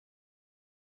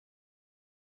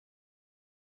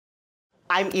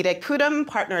I'm Ekpoudom,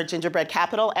 partner at Gingerbread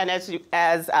Capital, and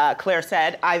as Claire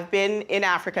said, I've been in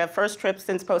Africa, first trip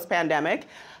since post-pandemic,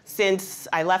 since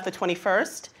I left the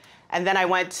 21st, and then I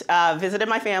went, visited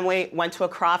my family, went to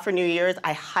Accra for New Year's.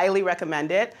 I highly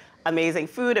recommend it. Amazing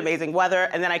food, amazing weather,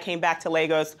 and then I came back to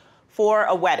Lagos for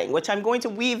a wedding, which I'm going to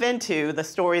weave into the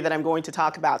story that I'm going to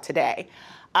talk about today.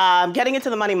 Getting into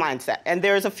the money mindset, and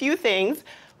there's a few things.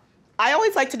 I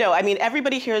always like to know, I mean,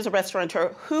 everybody here is a restaurateur.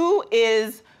 Who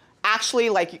is actually,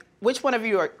 like, which one of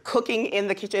you are cooking in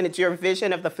the kitchen? It's your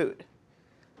vision of the food.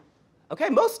 Okay,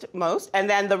 most. And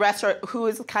then the rest are, who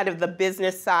is kind of the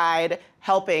business side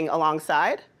helping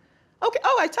alongside? Okay,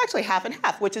 oh, it's actually half and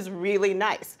half, which is really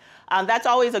nice. That's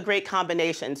always a great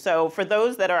combination. So for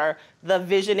those that are the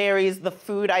visionaries, the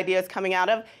food ideas coming out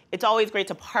of, it's always great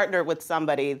to partner with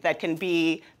somebody that can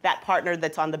be that partner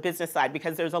that's on the business side,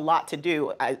 because there's a lot to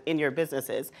do in your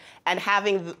businesses. And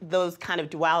having those kind of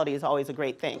duality is always a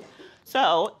great thing.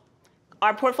 So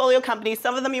our portfolio companies,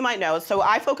 some of them you might know. So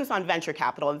I focus on venture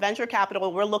capital. In venture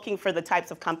capital, we're looking for the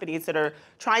types of companies that are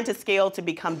trying to scale to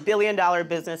become billion-dollar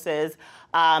businesses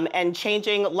and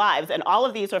changing lives. And all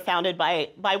of these are founded by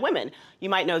women. You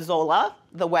might know Zola,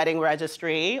 the wedding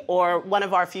registry, or one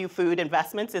of our few food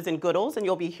investments is in Goodles, and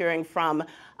you'll be hearing from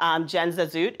Jen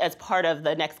Zazut as part of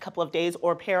the next couple of days,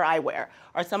 or Pear Eyewear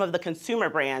are some of the consumer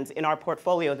brands in our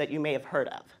portfolio that you may have heard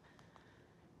of.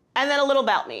 And then a little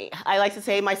about me. I like to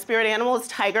say my spirit animal is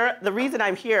tiger. The reason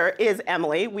I'm here is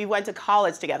Emily. We went to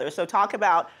college together. So talk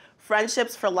about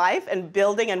friendships for life and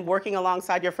building and working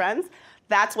alongside your friends.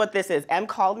 That's what this is. Em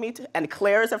called me, and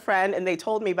Claire is a friend, and they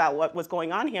told me about what was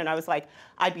going on here. And I was like,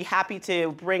 I'd be happy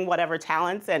to bring whatever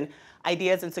talents and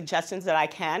ideas and suggestions that I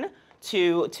can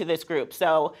to this group.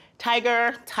 So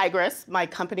Tigress, my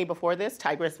company before this,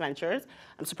 Tigress Ventures.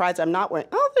 I'm surprised I'm not wearing,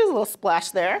 oh, there's a little splash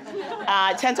there.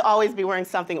 I tend to always be wearing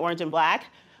something orange and black.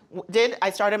 I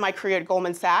started my career at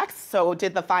Goldman Sachs, so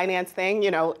did the finance thing.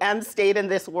 You know, Em stayed in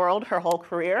this world her whole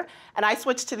career. And I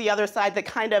switched to the other side that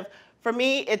kind of, for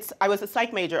me, I was a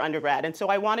psych major undergrad, and so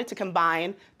I wanted to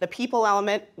combine the people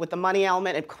element with the money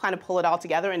element and kind of pull it all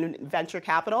together in venture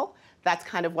capital. That's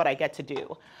kind of what I get to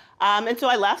do. And so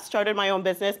I left, started my own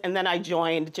business, and then I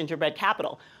joined Gingerbread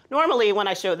Capital. Normally, when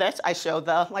I show this, I show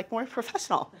the more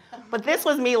professional. But this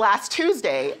was me last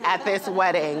Tuesday at this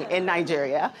wedding in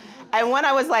Nigeria. And when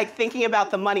I was thinking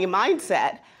about the money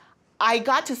mindset, I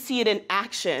got to see it in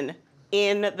action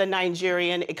in the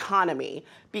Nigerian economy,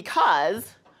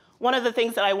 because one of the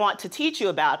things that I want to teach you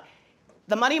about,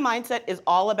 the money mindset is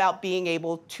all about being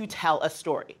able to tell a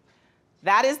story.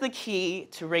 That is the key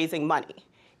to raising money.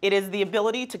 It is the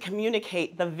ability to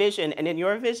communicate the vision, and in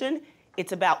your vision,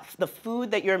 it's about the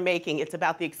food that you're making, it's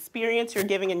about the experience you're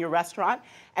giving in your restaurant,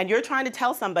 and you're trying to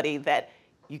tell somebody that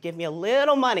you give me a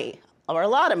little money or a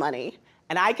lot of money,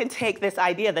 and I can take this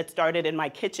idea that started in my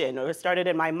kitchen or started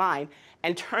in my mind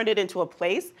and turn it into a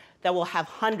place that will have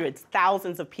hundreds,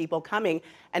 thousands of people coming,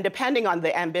 and depending on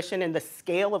the ambition and the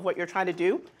scale of what you're trying to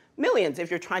do, millions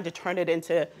if you're trying to turn it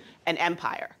into an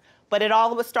empire. But it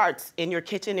all starts in your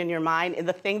kitchen, in your mind, in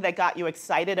the thing that got you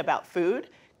excited about food,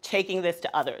 taking this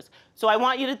to others. So I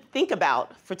want you to think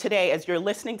about, for today, as you're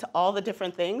listening to all the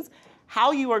different things,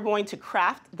 how you are going to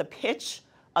craft the pitch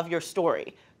of your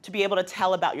story, to be able to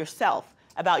tell about yourself,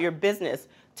 about your business,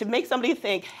 to make somebody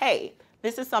think, hey,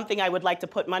 this is something I would like to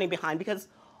put money behind, because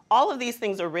all of these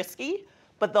things are risky,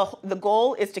 but the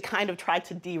goal is to kind of try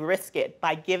to de-risk it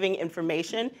by giving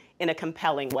information in a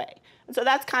compelling way. And so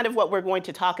that's kind of what we're going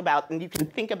to talk about, and you can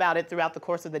think about it throughout the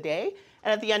course of the day,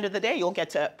 and at the end of the day, you'll get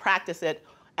to practice it,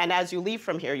 and as you leave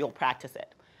from here, you'll practice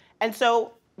it. And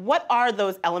so what are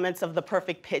those elements of the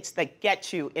perfect pitch that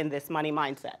get you in this money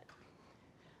mindset?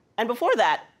 And before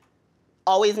that,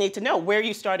 always need to know where are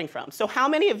you starting from. So how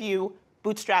many of you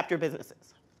bootstrapped your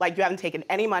businesses? Like you haven't taken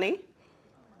any money,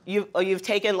 you've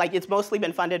taken, it's mostly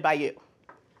been funded by you.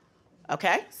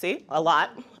 Okay, see, a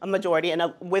lot, a majority,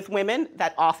 and with women,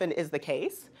 that often is the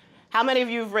case. How many of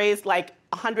you have raised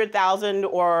 100,000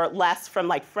 or less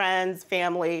from friends,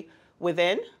 family,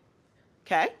 within?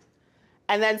 Okay,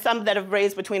 and then some that have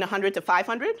raised between 100 to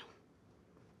 500?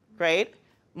 Great,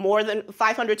 more than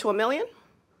 500 to 1 million?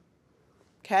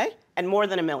 Okay, and more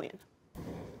than 1 million,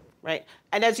 right?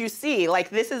 And as you see,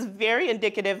 this is very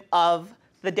indicative of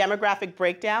the demographic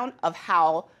breakdown of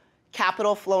how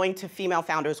capital flowing to female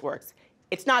founders works.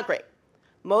 It's not great.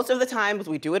 Most of the times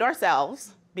we do it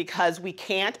ourselves because we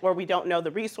can't or we don't know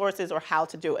the resources or how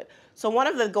to do it. So one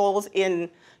of the goals in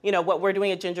what we're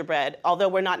doing at Gingerbread, although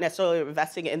we're not necessarily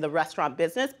investing in the restaurant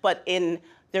business, but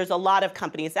there's a lot of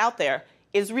companies out there,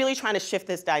 is really trying to shift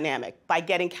this dynamic by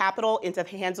getting capital into the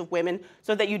hands of women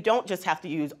so that you don't just have to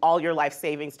use all your life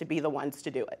savings to be the ones to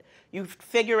do it. You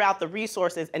figure out the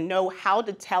resources and know how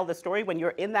to tell the story when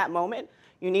you're in that moment.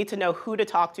 You need to know who to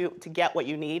talk to get what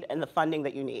you need and the funding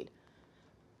that you need.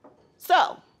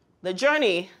 So the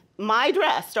journey, my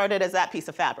dress started as that piece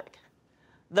of fabric.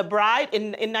 The bride,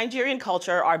 in Nigerian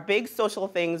culture, our big social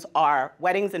things are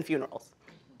weddings and funerals.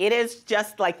 It is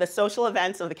just like the social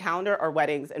events of the calendar are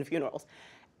weddings and funerals.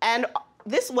 And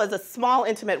this was a small,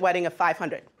 intimate wedding of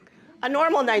 500. A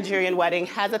normal Nigerian wedding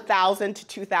has 1,000 to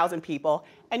 2,000 people,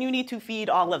 and you need to feed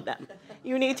all of them.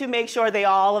 You need to make sure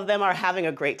all of them are having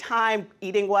a great time,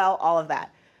 eating well, all of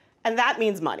that. And that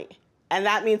means money. And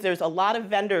that means there's a lot of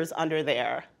vendors under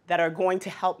there that are going to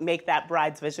help make that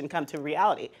bride's vision come to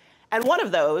reality. And one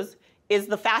of those is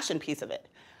the fashion piece of it.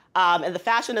 And the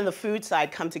fashion and the food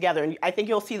side come together. And I think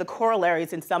you'll see the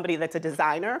corollaries in somebody that's a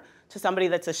designer to somebody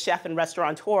that's a chef and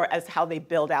restaurateur as how they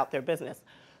build out their business.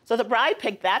 So the bride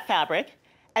picked that fabric,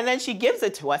 and then she gives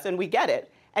it to us, and we get it.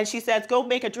 And she says, go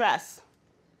make a dress,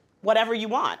 whatever you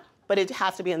want, but it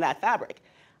has to be in that fabric.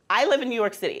 I live in New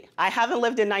York City. I haven't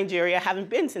lived in Nigeria, haven't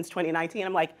been since 2019.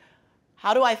 I'm like,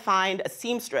 how do I find a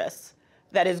seamstress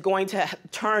that is going to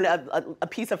turn a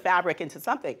piece of fabric into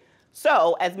something?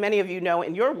 So, as many of you know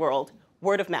in your world,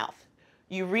 word of mouth.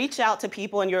 You reach out to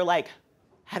people and you're like,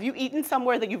 have you eaten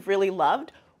somewhere that you've really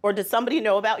loved? Or does somebody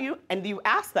know about you? And you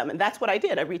ask them, and that's what I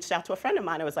did. I reached out to a friend of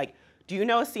mine. I was like, do you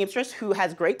know a seamstress who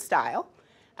has great style?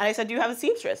 And I said, do you have a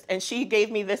seamstress? And she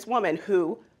gave me this woman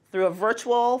who, through a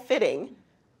virtual fitting,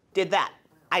 did that.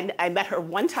 I met her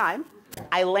one time.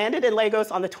 I landed in Lagos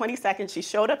on the 22nd. She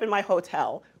showed up in my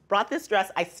hotel, brought this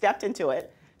dress. I stepped into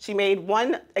it. She made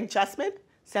one adjustment,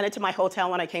 sent it to my hotel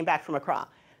when I came back from Accra.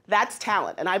 That's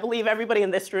talent. And I believe everybody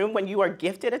in this room, when you are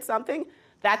gifted at something,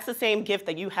 that's the same gift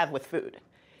that you have with food.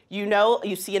 You know,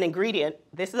 you see an ingredient.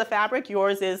 This is a fabric.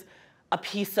 Yours is a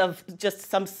piece of just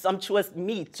some sumptuous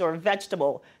meat or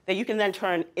vegetable that you can then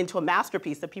turn into a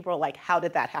masterpiece that people are like, how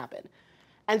did that happen?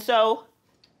 And so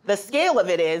the scale of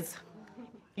it is,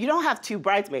 you don't have 2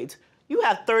 bridesmaids. You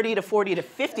have 30 to 40 to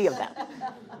 50 of them.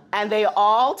 And they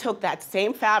all took that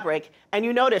same fabric, and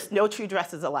you notice no 2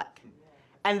 dresses alike.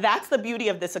 And that's the beauty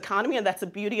of this economy, and that's the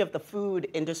beauty of the food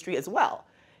industry as well.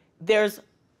 There's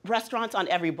restaurants on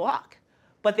every block,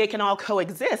 but they can all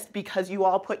coexist because you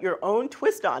all put your own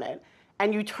twist on it,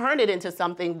 and you turn it into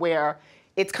something where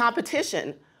it's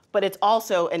competition, but it's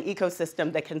also an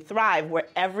ecosystem that can thrive where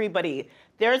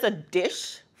there's a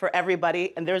dish for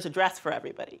everybody, and there's a dress for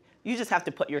everybody. You just have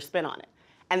to put your spin on it.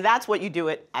 And that's what you do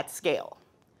it at scale.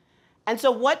 And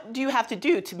so what do you have to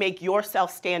do to make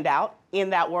yourself stand out in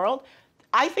that world?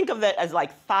 I think of it as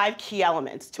like 5 key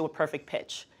elements to a perfect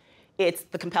pitch. It's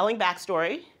the compelling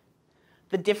backstory,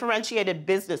 the differentiated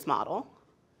business model,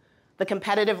 the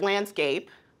competitive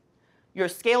landscape, your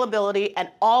scalability, and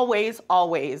always,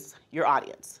 always your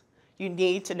audience. You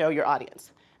need to know your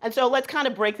audience. And so let's kind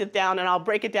of break it down, and I'll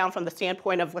break it down from the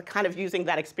standpoint of kind of using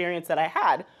that experience that I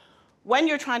had. When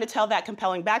you're trying to tell that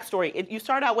compelling backstory, you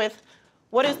start out with,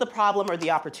 what is the problem or the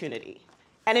opportunity?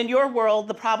 And in your world,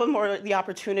 the problem or the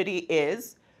opportunity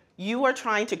is you are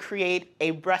trying to create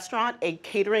a restaurant, a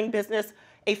catering business,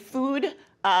 a food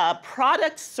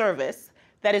product service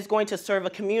that is going to serve a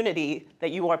community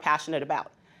that you are passionate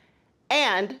about.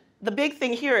 And the big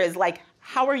thing here is like,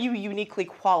 how are you uniquely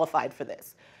qualified for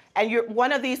this? And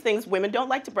one of these things, women don't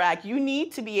like to brag, you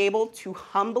need to be able to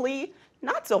humbly,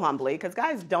 not so humbly, because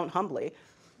guys don't humbly,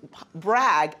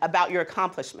 brag about your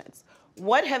accomplishments.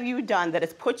 What have you done that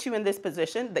has put you in this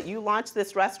position, that you launched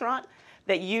this restaurant,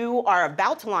 that you are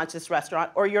about to launch this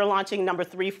restaurant, or you're launching number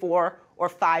 3, 4, or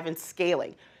 5 and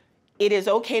scaling? It is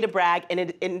okay to brag, and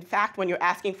in fact, when you're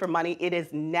asking for money, it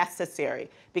is necessary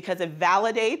because it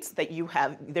validates that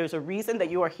there's a reason that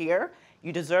you are here,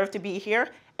 you deserve to be here,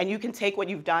 and you can take what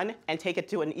you've done and take it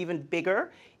to an even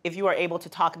bigger if you are able to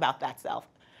talk about that self.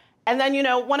 And then,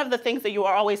 one of the things that you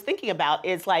are always thinking about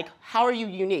is like, how are you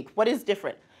unique? What is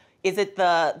different? Is it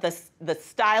the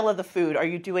style of the food? Are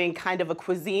you doing kind of a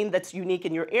cuisine that's unique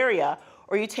in your area?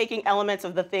 Or are you taking elements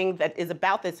of the thing that is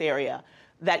about this area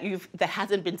that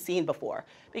hasn't been seen before?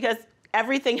 Because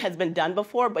everything has been done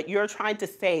before, but you're trying to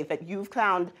say that you've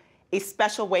found a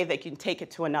special way that you can take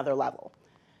it to another level.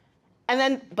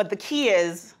 But the key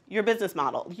is your business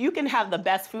model. You can have the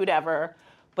best food ever,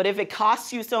 but if it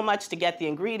costs you so much to get the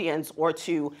ingredients or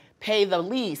to pay the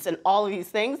lease and all of these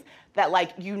things that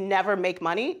like you never make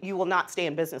money, you will not stay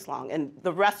in business long. And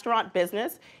the restaurant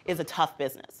business is a tough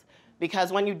business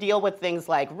because when you deal with things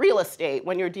like real estate,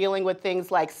 when you're dealing with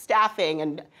things like staffing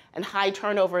and high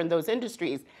turnover in those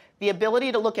industries, the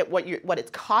ability to look at what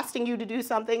it's costing you to do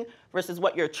something versus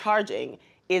what you're charging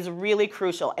is really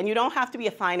crucial. And you don't have to be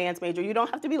a finance major. You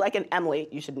don't have to be like an Emily.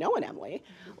 You should know an Emily.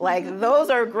 Like, those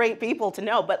are great people to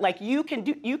know. But like, you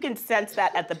can sense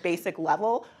that at the basic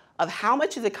level of how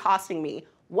much is it costing me?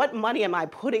 What money am I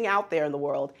putting out there in the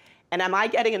world? And am I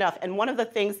getting enough? And one of the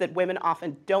things that women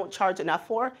often don't charge enough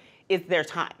for is their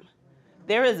time.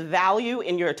 There is value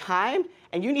in your time,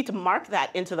 and you need to mark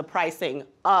that into the pricing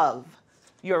of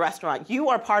your restaurant. You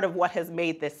are part of what has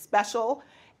made this special,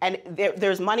 and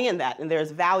there's money in that, and there's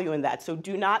value in that. So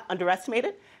do not underestimate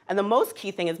it. And the most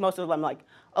key thing is most of them are like,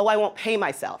 oh, I won't pay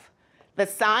myself. The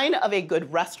sign of a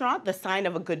good restaurant, the sign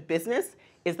of a good business,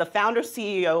 is the founder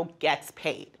CEO gets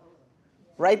paid.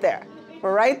 Right there.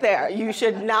 Right there. You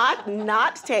should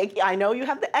not take, I know you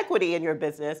have the equity in your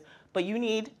business, but you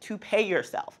need to pay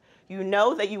yourself. You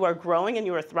know that you are growing and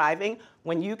you are thriving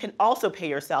when you can also pay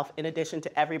yourself in addition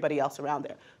to everybody else around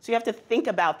there. So you have to think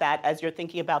about that as you're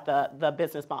thinking about the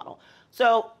business model.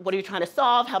 So what are you trying to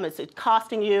solve? How much is it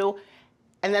costing you?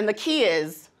 And then the key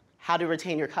is how to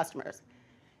retain your customers.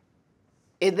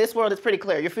 In this world, it's pretty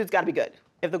clear. Your food's got to be good.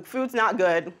 If the food's not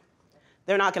good,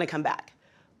 they're not going to come back.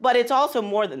 But it's also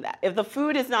more than that. If the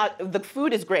food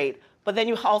is great, but then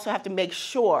you also have to make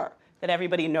sure that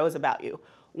everybody knows about you.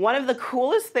 One of the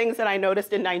coolest things that I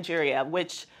noticed in Nigeria,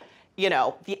 which, you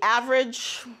know, the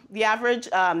average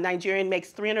Nigerian makes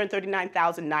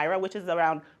 339,000 naira, which is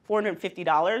around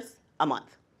 $450 a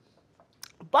month.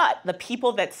 But the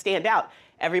people that stand out,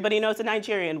 everybody knows a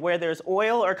Nigerian. Where there's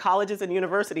oil or colleges and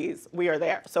universities, we are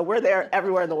there. So we're there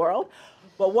everywhere in the world.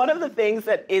 But one of the things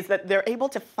is that they're able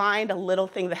to find a little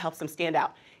thing that helps them stand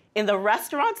out. In the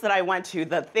restaurants that I went to,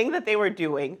 the thing that they were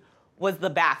doing was the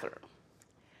bathroom.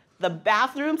 The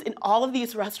bathrooms in all of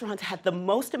these restaurants had the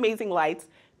most amazing lights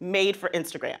made for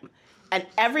Instagram. And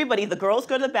everybody, the girls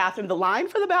go to the bathroom, the line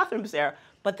for the bathroom's there,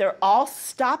 but they're all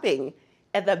stopping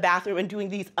at the bathroom and doing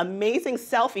these amazing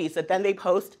selfies that then they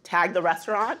post, tag the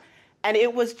restaurant. And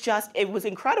it was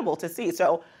incredible to see.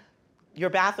 So your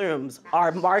bathrooms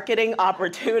are marketing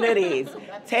opportunities.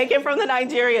 Take it from the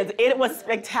Nigerians. It was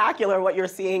spectacular what you're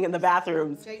seeing in the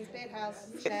bathrooms. James House,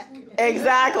 check.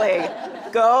 Exactly.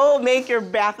 Go make your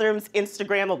bathrooms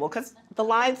Instagrammable, because the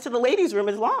lines to the ladies' room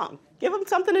is long. Give them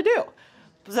something to do.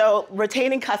 So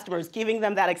retaining customers, giving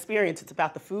them that experience. It's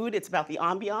about the food, it's about the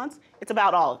ambiance, it's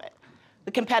about all of it.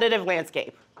 The competitive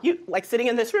landscape. You, like sitting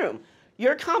in this room,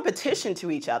 you're competition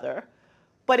to each other,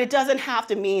 but it doesn't have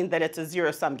to mean that it's a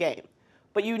zero-sum game.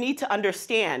 But you need to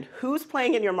understand who's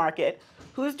playing in your market,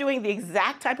 who's doing the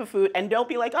exact type of food, and don't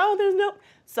be like, oh,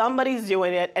 somebody's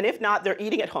doing it, and if not, they're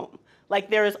eating at home. Like,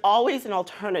 there is always an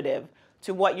alternative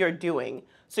to what you're doing.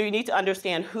 So you need to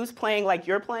understand who's playing like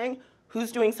you're playing,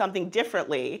 who's doing something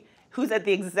differently, who's at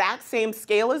the exact same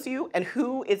scale as you, and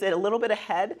who is a little bit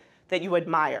ahead that you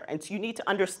admire. And so you need to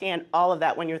understand all of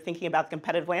that when you're thinking about the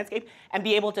competitive landscape and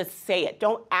be able to say it.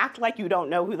 Don't act like you don't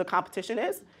know who the competition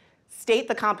is. State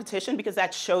the competition, because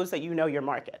that shows that you know your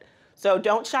market. So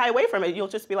don't shy away from it. You'll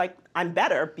just be like, I'm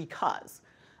better because.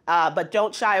 But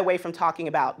don't shy away from talking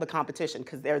about the competition,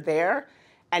 because they're there.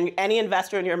 And any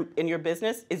investor in your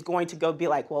business is going to go be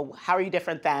like, well, how are you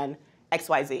different than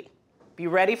XYZ? Be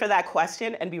ready for that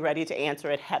question and be ready to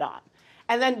answer it head on.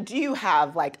 And then do you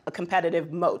have like a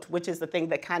competitive moat, which is the thing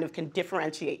that kind of can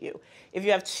differentiate you? If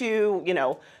you have two,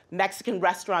 Mexican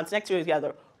restaurants next to each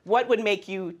other, what would make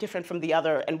you different from the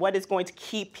other, and what is going to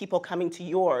keep people coming to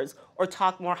yours or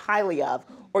talk more highly of,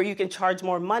 or you can charge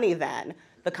more money than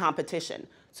the competition?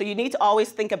 So you need to always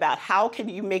think about how can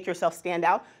you make yourself stand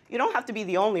out. You don't have to be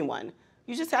the only one.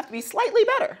 You just have to be slightly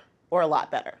better or a lot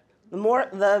better.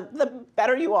 The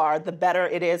better you are, the better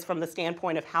it is from the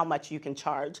standpoint of how much you can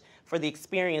charge for the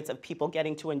experience of people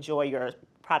getting to enjoy your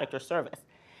product or service.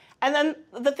 And then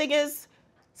the thing is,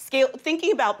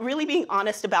 thinking about really being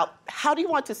honest about how do you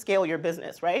want to scale your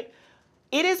business, right?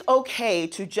 It is okay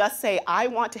to just say, I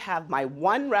want to have my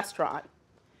one restaurant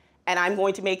and I'm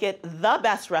going to make it the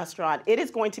best restaurant. It is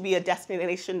going to be a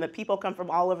destination that people come from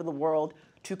all over the world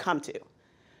to come to.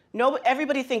 No,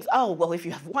 everybody thinks, oh, well, if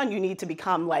you have one, you need to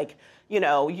become like,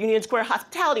 Union Square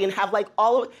Hospitality and have like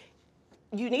all of,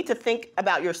 you need to think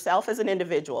about yourself as an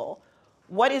individual.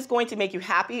 What is going to make you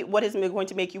happy? What is going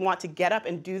to make you want to get up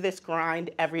and do this grind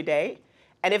every day?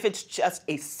 And if it's just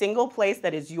a single place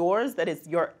that is yours, that is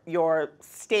your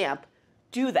stamp,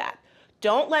 do that.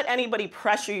 Don't let anybody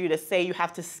pressure you to say you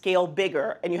have to scale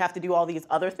bigger and you have to do all these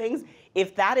other things.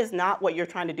 If that is not what you're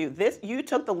trying to do, you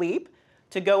took the leap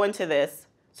to go into this,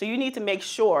 so you need to make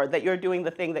sure that you're doing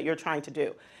the thing that you're trying to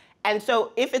do. And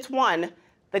so if it's one,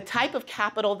 the type of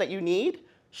capital that you need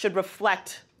should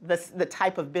reflect the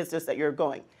type of business that you're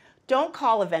going. don't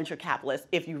call a venture capitalist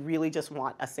if you really just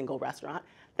want a single restaurant.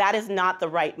 That is not the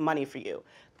right money for you.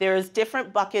 There's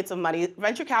different buckets of money.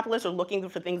 Venture capitalists are looking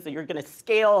for things that you're going to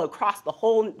scale across the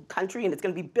whole country, and it's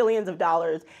going to be billions of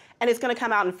dollars, and it's going to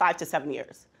come out in 5 to 7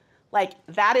 years. Like,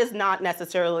 that is not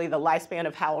necessarily the lifespan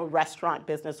of how a restaurant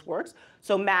business works.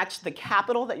 So match the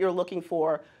capital that you're looking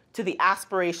for to the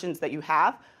aspirations that you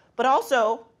have, but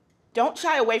also don't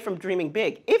shy away from dreaming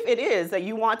big. If it is that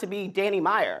you want to be Danny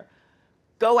Meyer,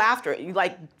 go after it. You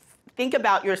think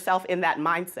about yourself in that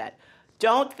mindset.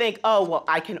 Don't think, oh, well,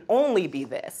 I can only be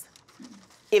this.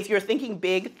 If you're thinking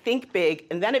big, think big,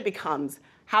 and then it becomes,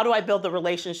 how do I build the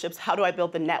relationships? How do I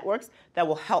build the networks that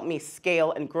will help me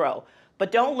scale and grow?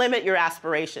 But don't limit your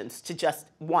aspirations to just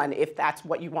one if that's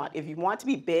what you want. If you want to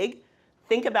be big,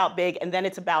 think about big, and then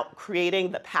it's about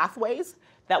creating the pathways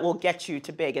that will get you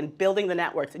to big and building the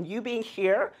networks. And you being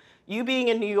here, you being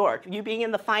in New York, you being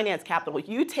in the finance capital,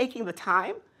 you taking the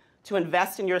time to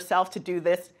invest in yourself to do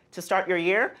this, to start your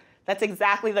year, that's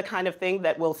exactly the kind of thing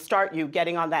that will start you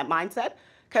getting on that mindset.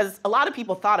 Because a lot of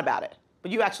people thought about it,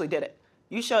 but you actually did it.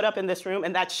 You showed up in this room,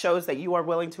 and that shows that you are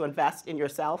willing to invest in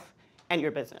yourself and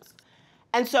your business.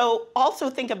 And so also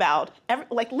think about,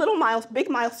 big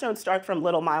milestones start from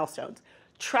little milestones.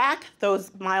 Track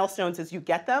those milestones as you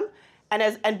get them,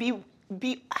 and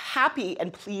be happy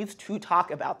and pleased to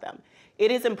talk about them.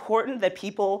 It is important that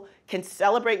people can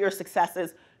celebrate your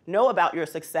successes, know about your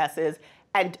successes,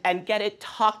 and get it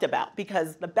talked about.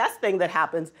 Because the best thing that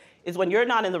happens is when you're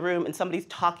not in the room and somebody's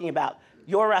talking about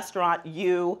your restaurant,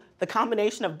 you, the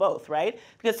combination of both, right?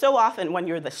 Because so often when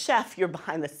you're the chef, you're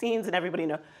behind the scenes and everybody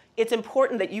knows. It's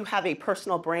important that you have a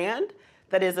personal brand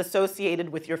that is associated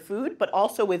with your food, but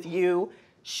also with you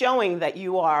showing that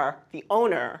you are the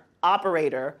owner,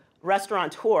 operator,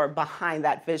 restaurateur behind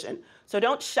that vision. So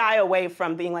don't shy away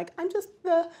from being like, I'm just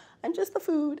the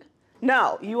food.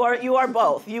 No, you are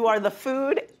both. You are the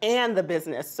food and the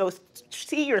business. So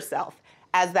see yourself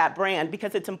as that brand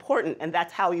because it's important, and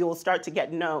that's how you will start to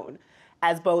get known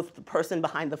as both the person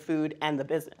behind the food and the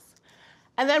business.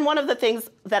 And then one of the things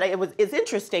that is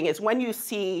interesting is when you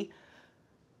see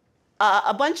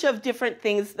a bunch of different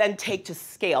things then take to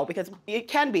scale, because it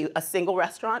can be a single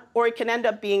restaurant, or it can end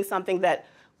up being something that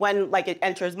when it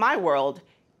enters my world,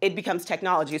 it becomes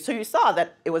technology. So you saw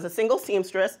that it was a single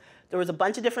seamstress, there was a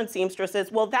bunch of different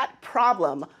seamstresses. Well, that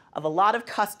problem of a lot of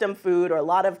custom food or a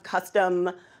lot of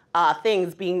custom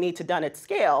things being need to done at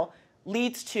scale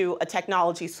leads to a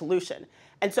technology solution.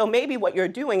 And so maybe what you're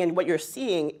doing and what you're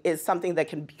seeing is something that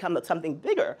can become something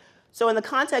bigger. So in the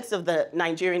context of the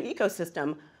Nigerian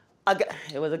ecosystem,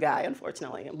 it was a guy,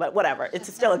 unfortunately, but whatever,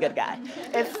 it's still a good guy.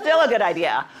 It's still a good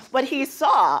idea. But he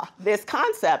saw this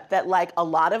concept that a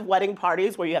lot of wedding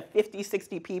parties where you have 50,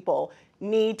 60 people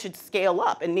need to scale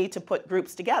up and need to put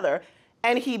groups together.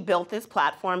 And he built this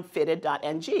platform,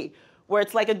 fitted.ng, where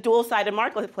it's like a dual-sided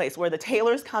marketplace where the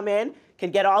tailors come in,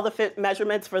 can get all the fit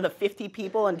measurements for the 50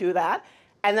 people and do that.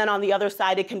 And then on the other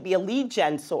side, it can be a lead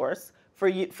gen source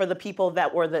for the people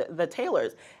that were the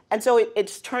tailors. And so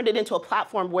it's turned it into a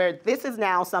platform where this is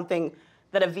now something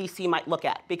that a VC might look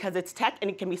at because it's tech and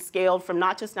it can be scaled from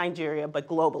not just Nigeria, but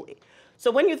globally.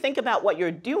 So when you think about what you're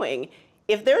doing,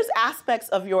 if there's aspects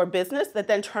of your business that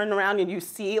then turn around and you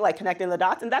see connecting the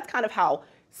dots, and that's kind of how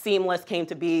Seamless came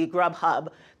to be, Grubhub,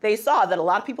 they saw that a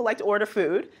lot of people like to order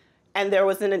food and there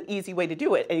wasn't an easy way to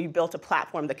do it, and you built a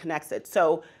platform that connects it.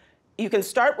 So you can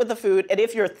start with the food, and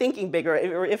if you're thinking bigger,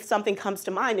 or if something comes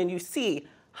to mind and you see,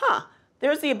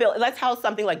 there's the ability, that's how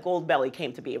something like Goldbelly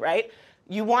came to be, right?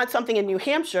 You want something in New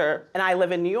Hampshire, and I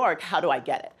live in New York, how do I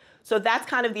get it? So that's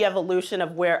kind of the evolution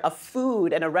of where a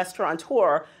food and a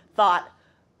restaurateur thought,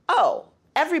 oh,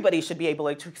 everybody should be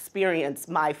able to experience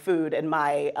my food and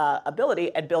my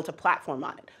ability, and built a platform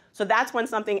on it. So that's when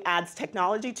something adds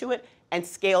technology to it and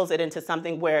scales it into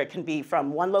something where it can be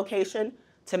from one location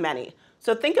to many.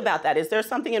 So think about that. Is there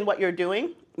something in what you're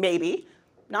doing? Maybe.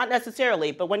 Not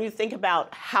necessarily, but when you think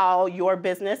about how your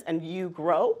business and you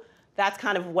grow, that's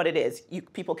kind of what it is.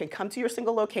 People can come to your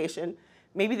single location.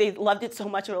 Maybe they loved it so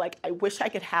much they're like, I wish I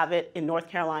could have it in North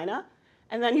Carolina.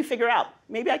 And then you figure out,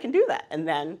 maybe I can do that. And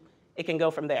then it can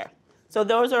go from there. So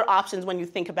those are options when you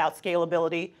think about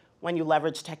scalability, when you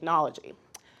leverage technology.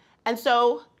 And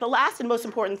so the last and most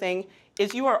important thing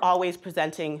is you are always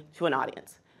presenting to an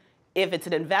audience. If it's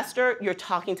an investor, you're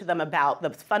talking to them about the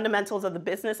fundamentals of the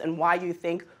business and why you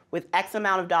think with X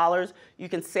amount of dollars you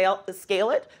can scale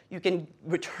it, you can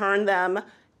return them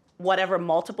whatever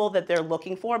multiple that they're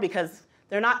looking for, because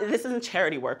this isn't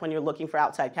charity work when you're looking for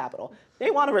outside capital. They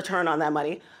want a return on that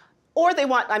money. Or they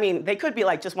want, I mean, they could be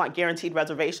like, just want guaranteed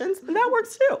reservations, and that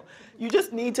works too. You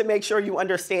just need to make sure you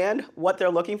understand what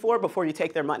they're looking for before you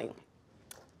take their money.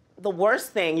 The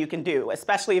worst thing you can do,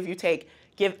 especially if you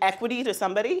give equity to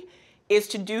somebody, is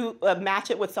to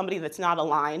match it with somebody that's not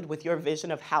aligned with your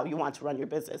vision of how you want to run your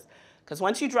business. Because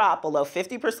once you drop below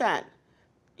 50%,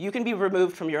 you can be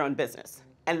removed from your own business.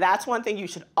 And that's one thing you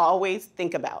should always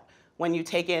think about when you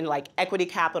take in like equity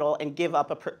capital and give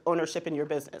up ownership in your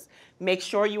business. Make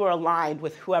sure you are aligned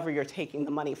with whoever you're taking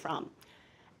the money from.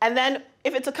 And then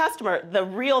if it's a customer, the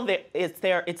real it's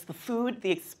the food, the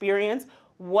experience.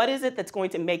 What is it that's going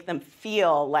to make them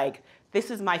feel like, this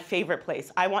is my favorite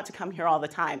place, I want to come here all the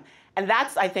time? And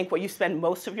that's, I think, what you spend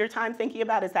most of your time thinking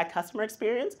about is that customer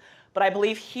experience. But I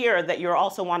believe here that you're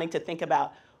also wanting to think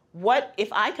about, what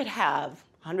if I could have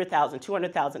 $100,000,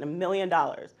 $200,000, $1 million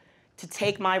to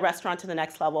take my restaurant to the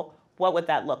next level, what would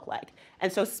that look like?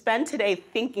 And so spend today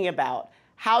thinking about,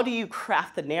 how do you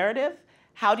craft the narrative?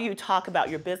 How do you talk about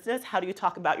your business? How do you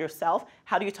talk about yourself?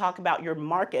 How do you talk about your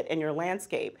market and your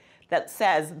landscape that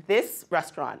says, this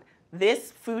restaurant,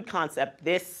 this food concept,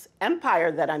 this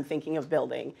empire that I'm thinking of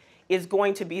building is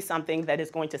going to be something that is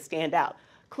going to stand out.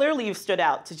 Clearly you've stood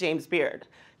out to James Beard.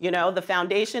 You know, the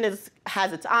foundation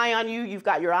has its eye on you, you've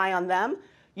got your eye on them.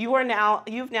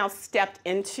 You've now stepped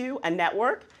into a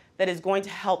network that is going to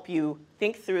help you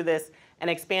think through this and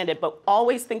expand it, but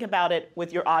always think about it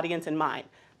with your audience in mind.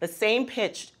 The same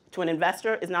pitch to an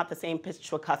investor is not the same pitch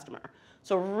to a customer.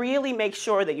 So really make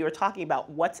sure that you're talking about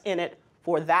what's in it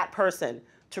for that person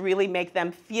to really make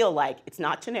them feel like it's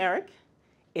not generic,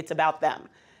 it's about them.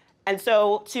 And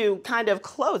so to kind of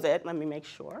close it, let me make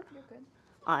sure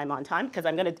I'm on time, because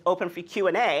I'm going to open for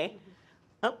Q&A.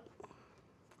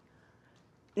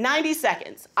 90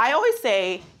 seconds. I always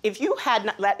say, if you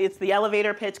had, it's the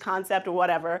elevator pitch concept or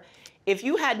whatever, if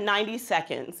you had 90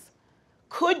 seconds,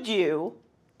 could you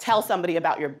tell somebody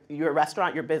about your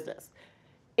restaurant, your business?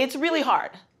 It's really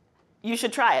hard. You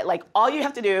should try it. Like, all you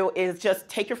have to do is just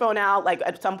take your phone out, like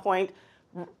at some point,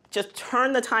 just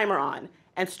turn the timer on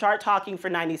and start talking for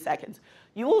 90 seconds.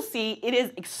 You will see it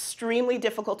is extremely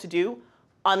difficult to do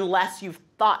unless you've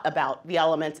thought about the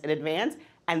elements in advance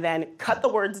and then cut the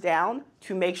words down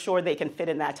to make sure they can fit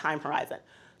in that time horizon.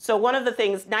 So one of the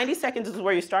things, 90 seconds is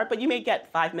where you start, but you may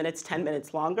get 5 minutes, 10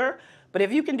 minutes longer. But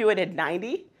if you can do it at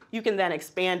 90, you can then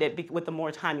expand it with the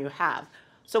more time you have.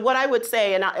 So what I would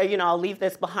say, and I'll leave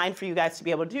this behind for you guys to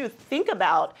be able to do, think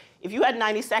about, if you had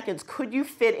 90 seconds, could you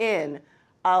fit in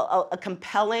a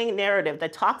compelling narrative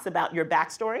that talks about your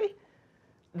backstory,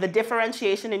 the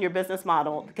differentiation in your business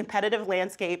model, the competitive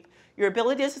landscape, your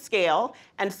ability to scale,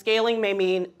 and scaling may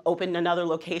mean open another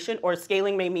location, or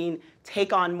scaling may mean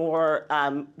take on more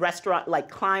restaurant, like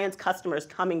clients, customers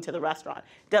coming to the restaurant.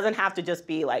 It doesn't have to just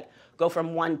be like, go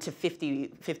from 1 to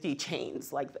 50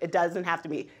 chains. Like, it doesn't have to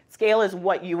be. Scale is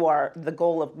what you are, the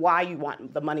goal of why you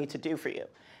want the money to do for you.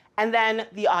 And then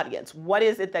the audience. What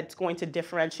is it that's going to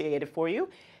differentiate it for you?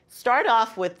 Start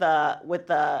off with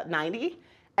the 90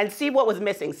 and see what was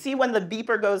missing. See when the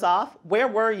beeper goes off, where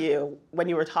were you when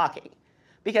you were talking?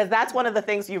 Because that's one of the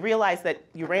things you realize, that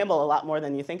you ramble a lot more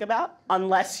than you think about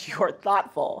unless you're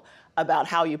thoughtful about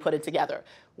how you put it together.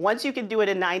 Once you can do it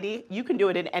in 90, you can do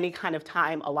it in any kind of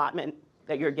time allotment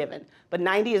that you're given. But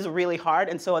 90 is really hard,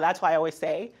 and so that's why I always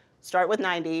say, start with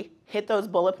 90, hit those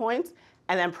bullet points,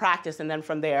 and then practice, and then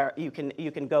from there, you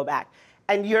can go back.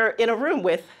 And you're in a room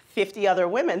with 50 other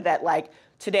women that, like,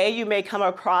 today you may come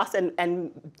across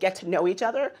and get to know each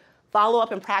other. Follow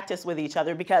up and practice with each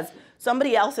other, because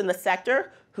somebody else in the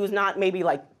sector who's not maybe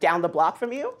like down the block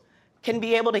from you can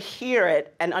be able to hear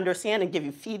it and understand and give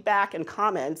you feedback and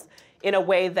comments in a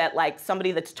way that like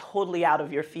somebody that's totally out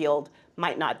of your field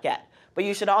might not get. But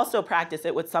you should also practice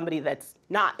it with somebody that's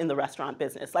not in the restaurant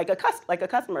business, like a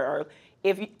customer. Or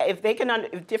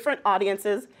if different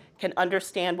audiences can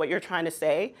understand what you're trying to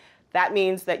say, that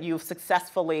means that you've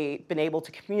successfully been able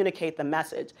to communicate the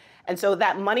message. And so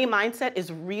that money mindset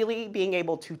is really being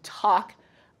able to talk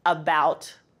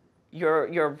about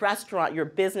your restaurant, your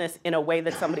business, in a way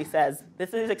that somebody says,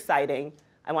 this is exciting,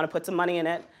 I want to put some money in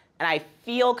it, and I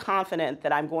feel confident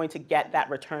that I'm going to get that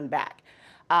return back.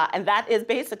 And that is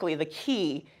basically the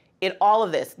key in all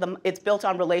of this. It's built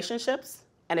on relationships,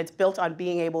 and it's built on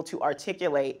being able to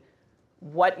articulate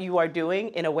what you are doing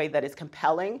in a way that is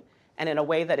compelling, and in a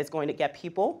way that is going to get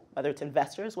people, whether it's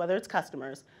investors, whether it's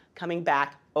customers, coming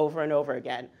back over and over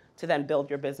again to then build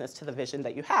your business to the vision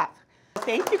that you have.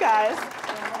 Thank you, guys.